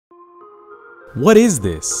What is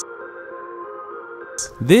this?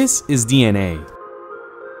 This is DNA.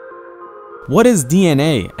 What is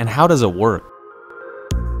DNA and how does it work?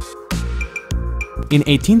 In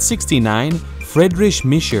 1869, Friedrich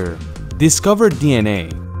Mischer discovered DNA,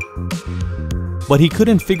 but he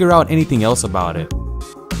couldn't figure out anything else about it.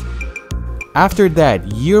 After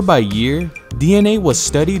that, year by year, DNA was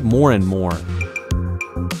studied more and more.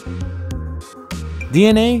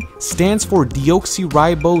 DNA stands for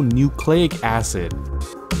deoxyribonucleic acid.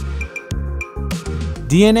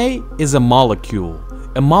 DNA is a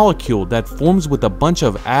molecule that forms with a bunch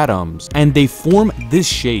of atoms, and they form this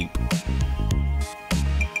shape.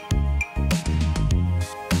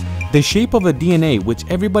 The shape of a DNA, which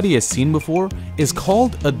everybody has seen before, is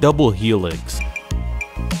called a double helix.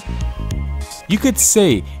 You could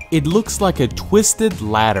say it looks like a twisted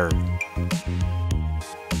ladder.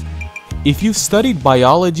 If you've studied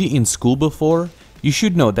biology in school before, you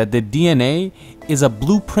should know that the DNA is a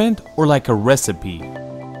blueprint or like a recipe.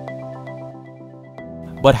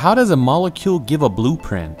 But how does a molecule give a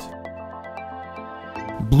blueprint?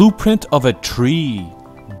 Blueprint of a tree,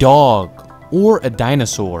 dog, or a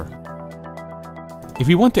dinosaur. If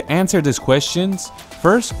we want to answer these questions,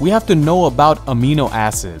 first we have to know about amino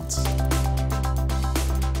acids.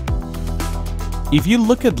 If you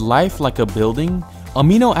look at life like a building,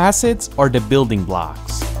 amino acids are the building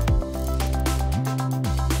blocks.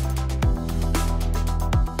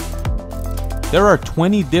 There are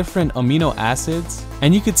 20 different amino acids,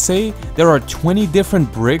 and you could say there are 20 different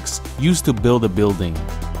bricks used to build a building.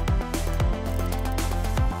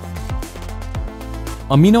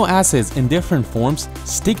 Amino acids in different forms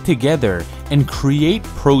stick together and create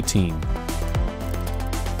protein.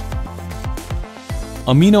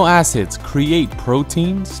 Amino acids create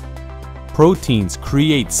proteins, proteins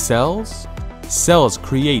create cells, cells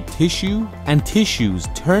create tissue, and tissues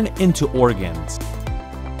turn into organs.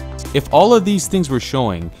 If all of these things we're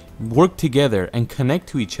showing work together and connect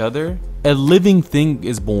to each other, a living thing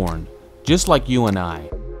is born, just like you and I.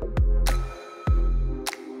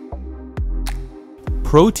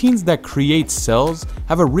 Proteins that create cells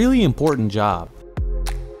have a really important job.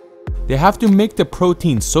 They have to make the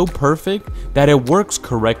protein so perfect that it works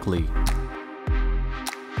correctly.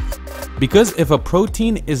 Because if a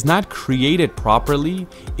protein is not created properly,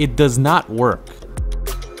 it does not work.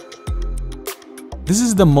 This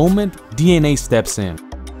is the moment DNA steps in.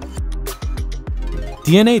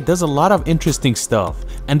 DNA does a lot of interesting stuff,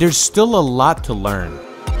 and there's still a lot to learn.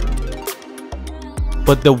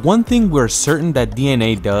 But the one thing we're certain that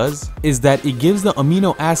DNA does is that it gives the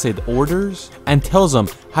amino acid orders and tells them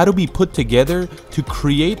how to be put together to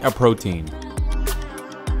create a protein.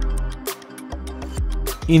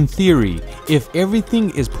 In theory, if everything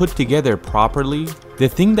is put together properly, the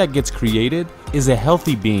thing that gets created is a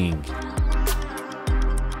healthy being.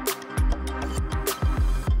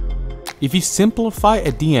 If you simplify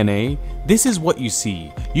a DNA, this is what you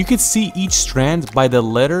see. You could see each strand by the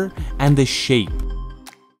letter and the shape.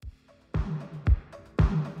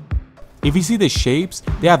 If you see the shapes,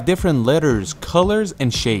 they have different letters, colors,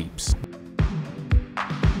 and shapes.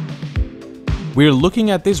 We're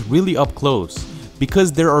looking at this really up close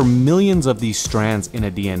because there are millions of these strands in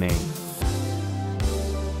a DNA.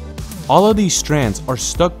 All of these strands are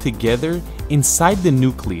stuck together inside the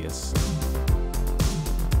nucleus.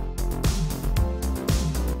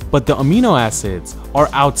 But the amino acids are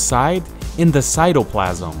outside in the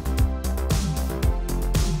cytoplasm.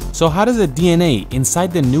 So how does the DNA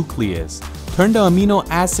inside the nucleus turn the amino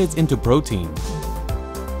acids into protein?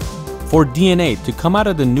 For DNA to come out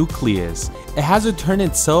of the nucleus, it has to turn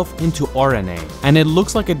itself into RNA, and it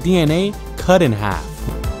looks like a DNA cut in half.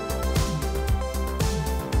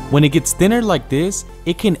 When it gets thinner like this,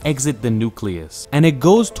 it can exit the nucleus, and it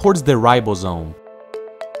goes towards the ribosome.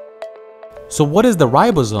 So what is the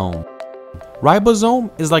ribosome?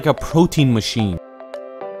 Ribosome is like a protein machine.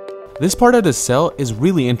 This part of the cell is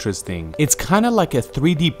really interesting. It's kind of like a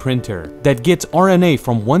 3D printer that gets RNA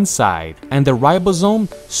from one side, and the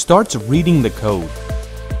ribosome starts reading the code.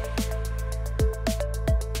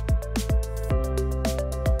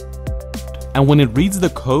 And when it reads the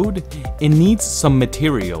code, it needs some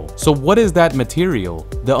material. So what is that material?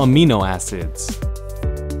 The amino acids.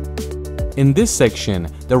 In this section,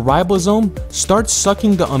 the ribosome starts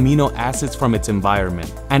sucking the amino acids from its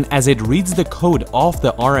environment, and as it reads the code off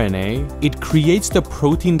the RNA, it creates the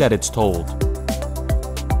protein that it's told.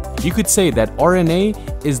 You could say that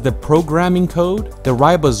RNA is the programming code, the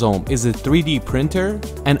ribosome is a 3D printer,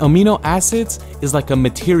 and amino acids is like a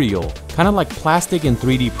material, kind of like plastic in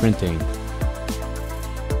 3D printing.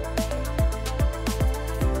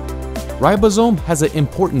 Ribosome has an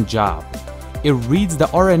important job. it reads the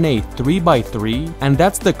RNA 3 by 3, and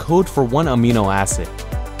that's the code for one amino acid.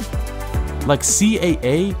 Like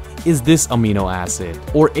CAA is this amino acid,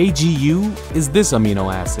 or AGU is this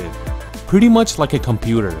amino acid. Pretty much like a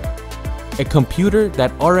computer. A computer,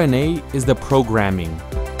 that RNA is the programming.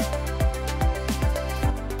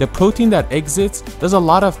 The protein that exits does a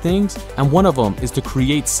lot of things, and one of them is to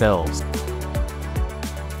create cells.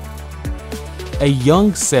 A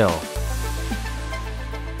young cell.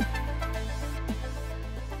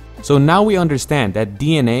 So now we understand that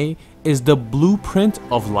DNA is the blueprint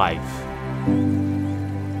of life.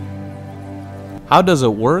 How does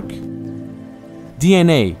it work?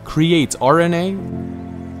 DNA creates RNA,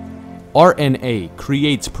 RNA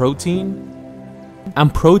creates protein,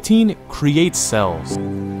 and protein creates cells.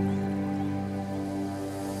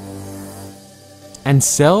 And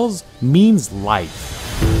cells means life.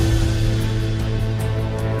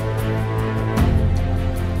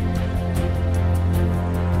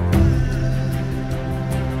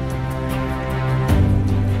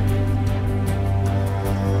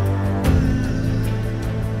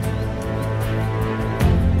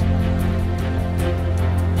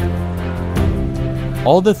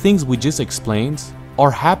 All the things we just explained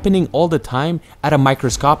are happening all the time at a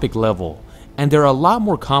microscopic level, and they're a lot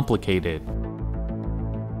more complicated.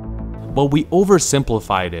 But we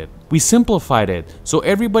oversimplified it. We simplified it so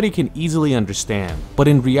everybody can easily understand. But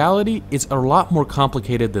in reality, it's a lot more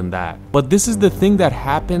complicated than that. But this is the thing that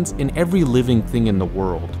happens in every living thing in the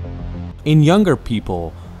world. In younger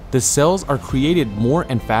people, the cells are created more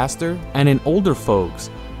and faster, and in older folks,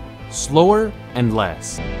 slower and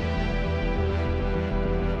less.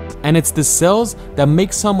 And it's the cells that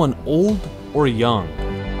make someone old or young.